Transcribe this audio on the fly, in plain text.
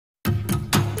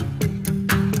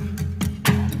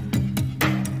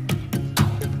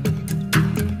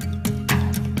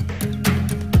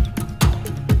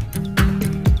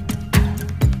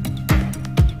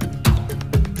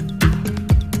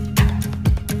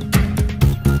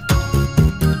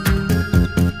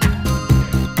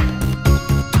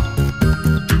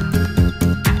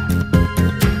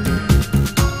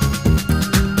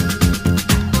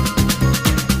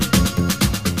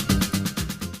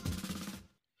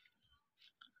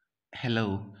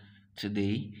Hello,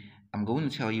 today I'm going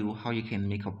to tell you how you can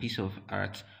make a piece of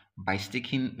art by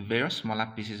sticking very smaller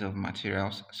pieces of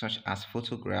materials such as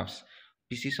photographs,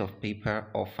 pieces of paper,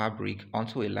 or fabric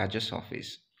onto a larger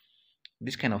surface.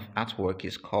 This kind of artwork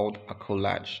is called a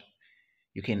collage.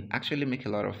 You can actually make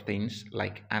a lot of things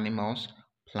like animals,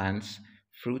 plants,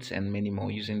 fruits, and many more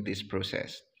using this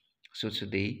process. So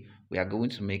today we are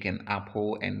going to make an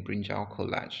apple and brinjal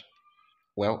collage.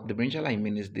 Well, the brinjal I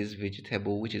mean is this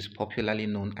vegetable which is popularly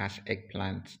known as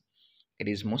eggplant. It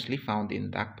is mostly found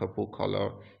in dark purple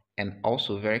color and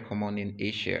also very common in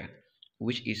Asia,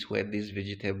 which is where this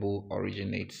vegetable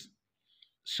originates.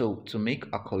 So, to make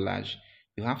a collage,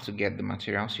 you have to get the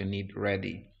materials you need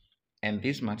ready. And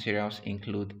these materials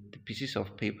include the pieces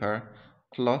of paper,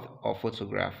 cloth, or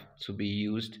photograph to be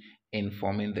used in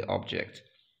forming the object,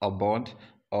 a board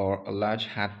or a large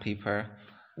hard paper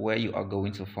where you are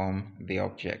going to form the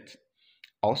object.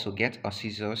 Also, get a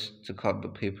scissors to cut the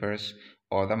papers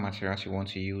or other materials you want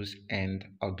to use and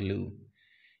a glue.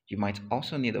 You might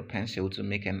also need a pencil to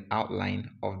make an outline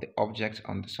of the object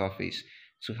on the surface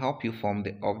to help you form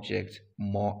the object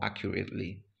more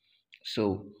accurately.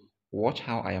 So, watch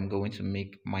how I am going to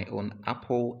make my own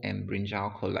apple and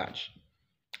brinjal collage.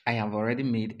 I have already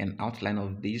made an outline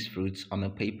of these fruits on a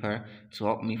paper to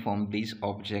help me form these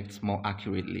objects more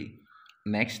accurately.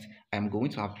 Next, I am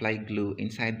going to apply glue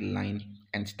inside the line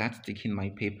and start sticking my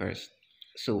papers.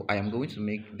 So I am going to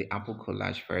make the apple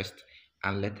collage first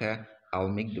and later I'll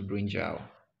make the brinjal.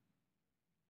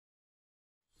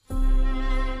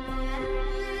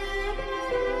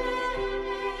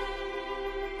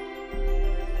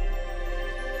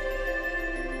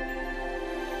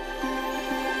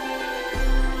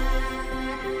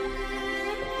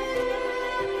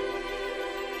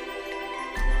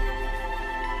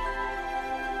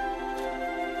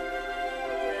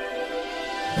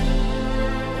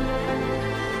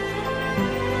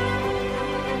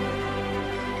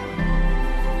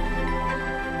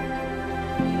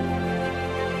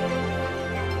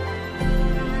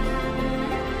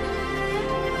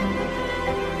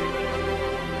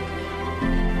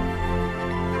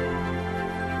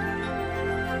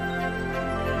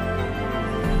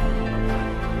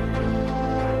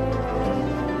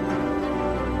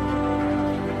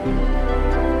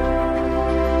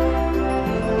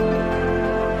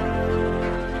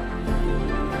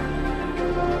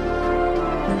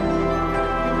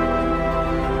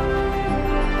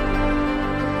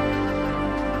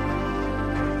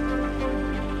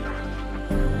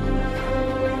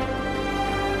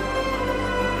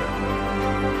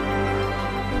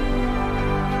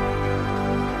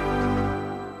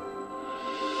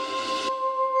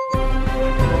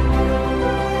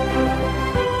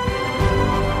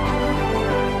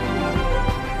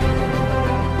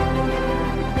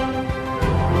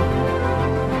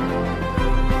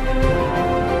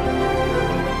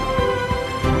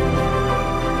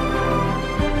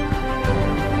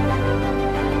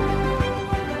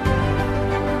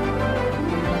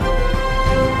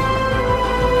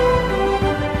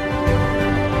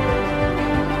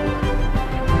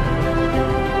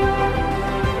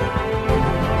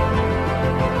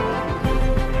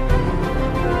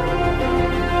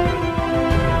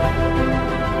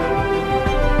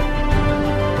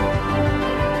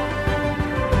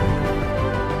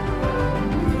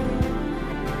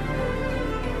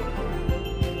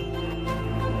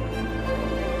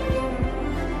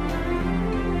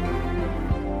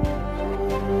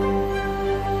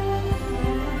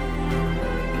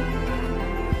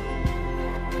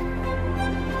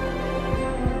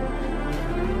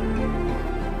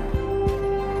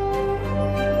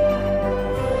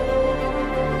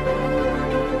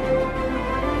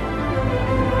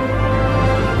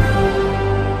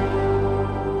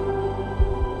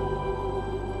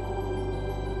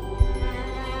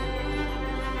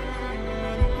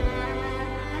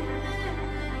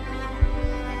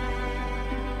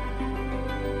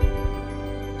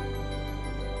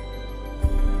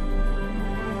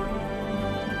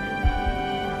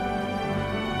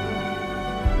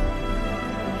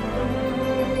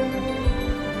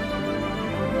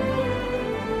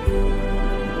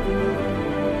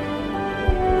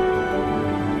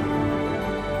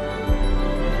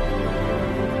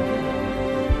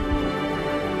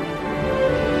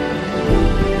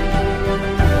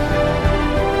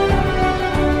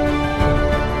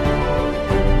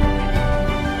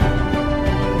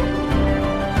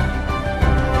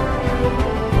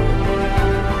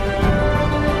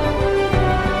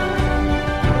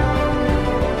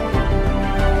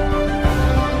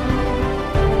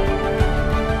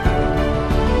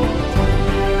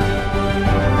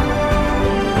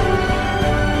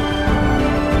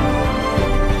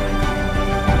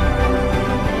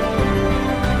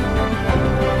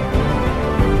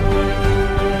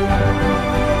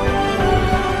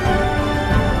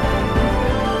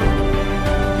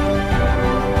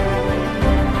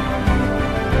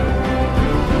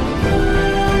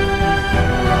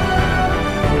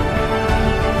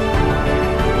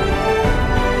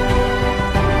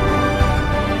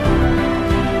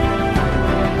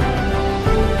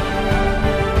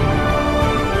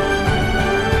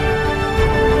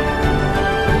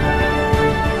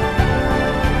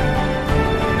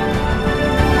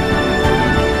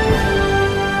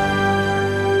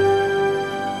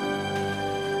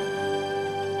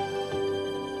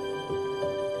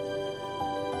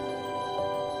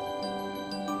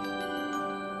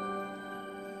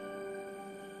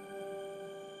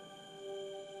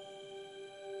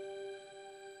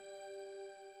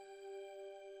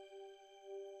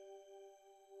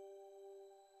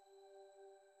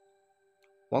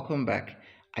 Welcome back.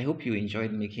 I hope you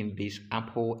enjoyed making this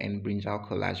apple and brinjal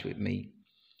collage with me.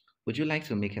 Would you like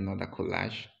to make another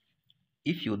collage?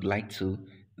 If you'd like to,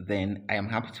 then I am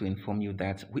happy to inform you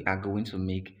that we are going to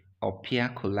make a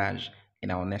peer collage in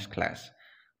our next class.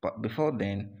 But before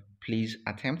then, please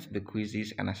attempt the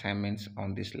quizzes and assignments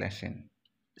on this lesson.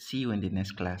 See you in the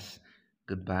next class.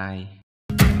 Goodbye.